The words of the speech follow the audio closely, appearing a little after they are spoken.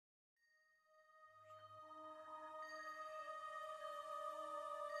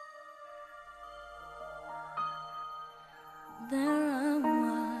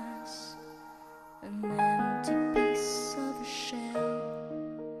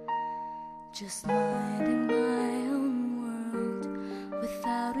just minding my own world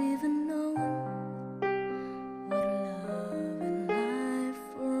without even knowing what love and life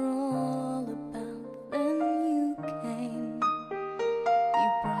were all about. Then you came, you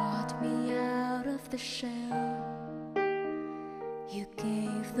brought me out of the shell, you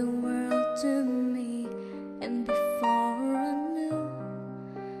gave the world to me, and before I knew,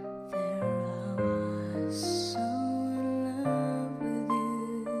 there I was, so in love with you.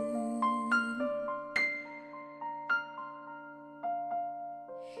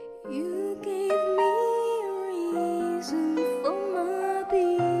 You gave me a reason for my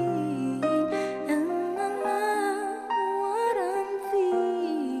being, and I love what I'm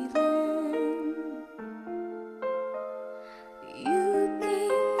feeling. You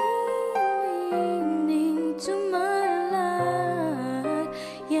gave me meaning to my life.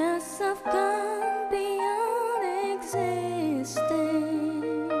 Yes, I've gone beyond existing,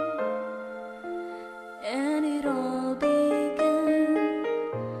 and it all began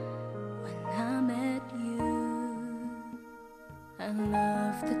when I met you. I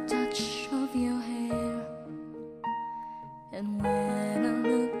love the touch of your hair, and when I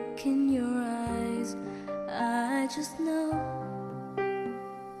look in your eyes, I just know,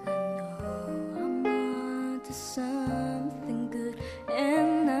 I'm on to something good,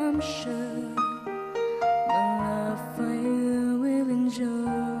 and I'm sure my love for you will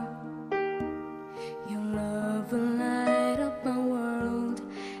endure. Your love will light up my world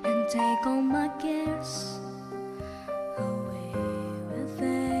and take all my cares away with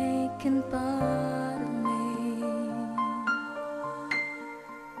vacant part of me.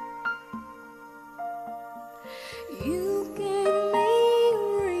 You gave me a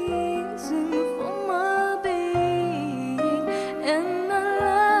reason for my being, and I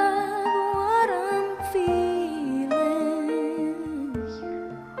love what I'm feeling.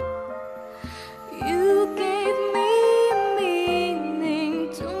 You gave me meaning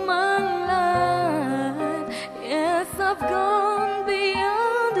to my life. Yes, I've gone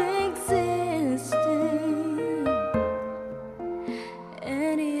beyond existing,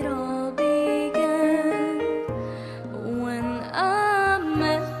 and it all began when I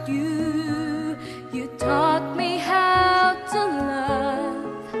met you. You taught me how to love.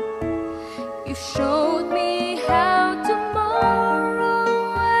 You showed me how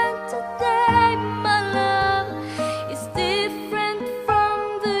tomorrow and today, my love, is different from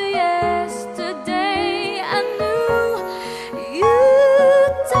the yesterday I knew. You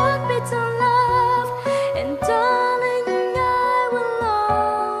taught me to love, and darling, I will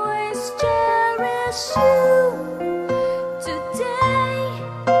always cherish you. Today,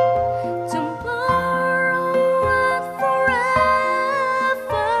 tomorrow, and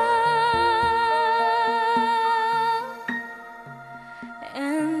forever.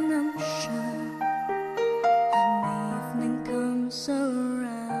 And I'm sure when evening comes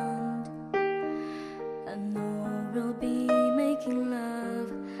around, I know we'll be making love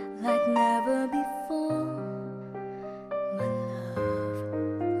like never before. My love,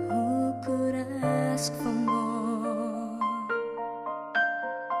 who could ask for more?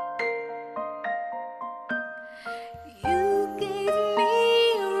 You gave me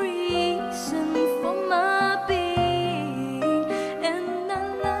a reason for my being, and I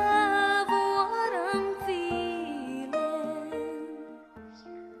love what I'm feeling.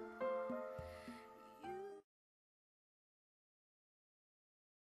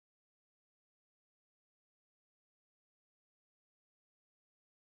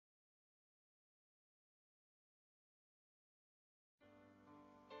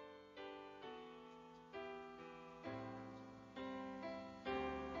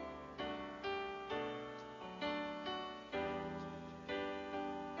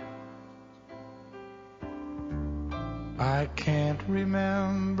 I can't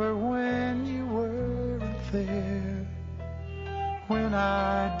remember when you weren't there, when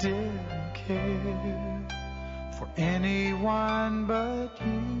I didn't care for anyone but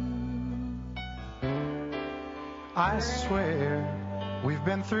you. I swear we've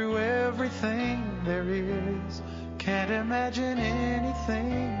been through everything there is. Can't imagine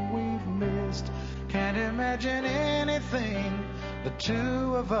anything we've missed. Can't imagine anything the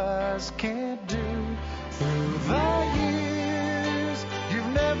two of us can't do. Through the years,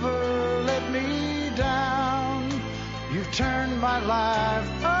 you've never let me down. You've turned my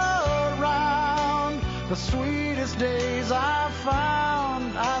life around. The sweetest days I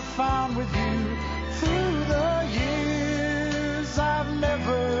found with you. Through the years, I've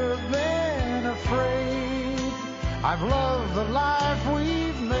never been afraid. I've loved the life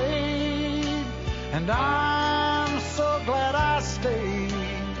we've made, and I'm so glad I stayed.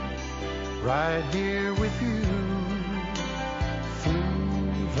 right here with you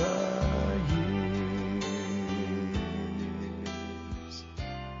through the years.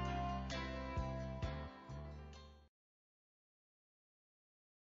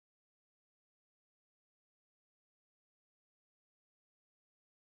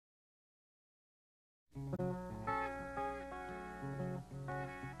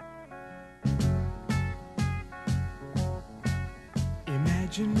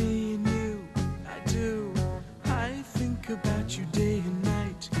 Imagine me and you, I do. I think about you day and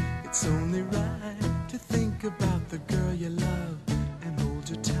night. It's only right to think about the girl you love and hold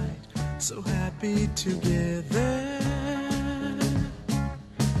her tight. So happy together.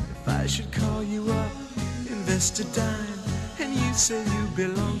 If I should call you up, invest a dime, and you say you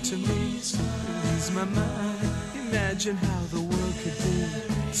belong to me, lose my mind. Imagine how the world could be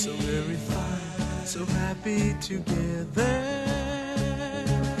so very fine, so happy together.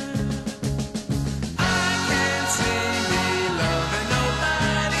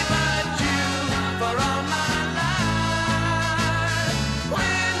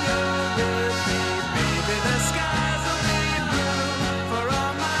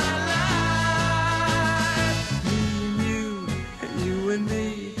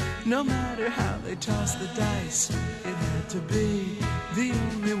 No matter how they toss the dice, it had to be. The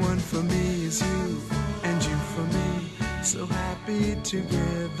only one for me is you, and you for me, so happy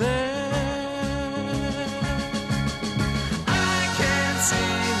together. I can't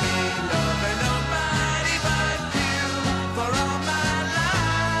see me loving nobody but you for all my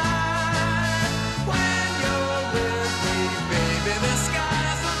life. When you're with me, baby, the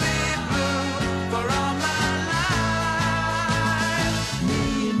skies will be blue for all my life. Me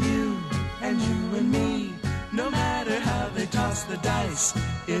and you, and you and me, no matter how they toss the dice,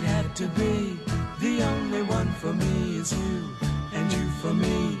 it had to be. The only one for me is you, and you for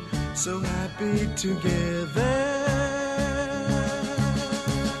me, so happy together.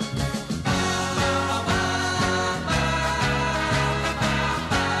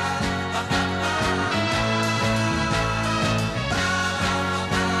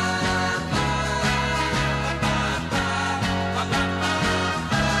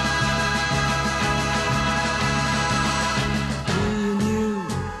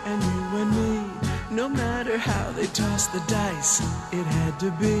 No matter how they toss the dice, it had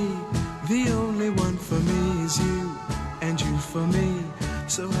to be. The only one for me is you, and you for me,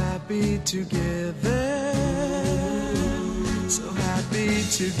 so happy together. So happy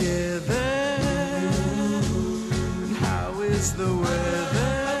together. And how is the weather?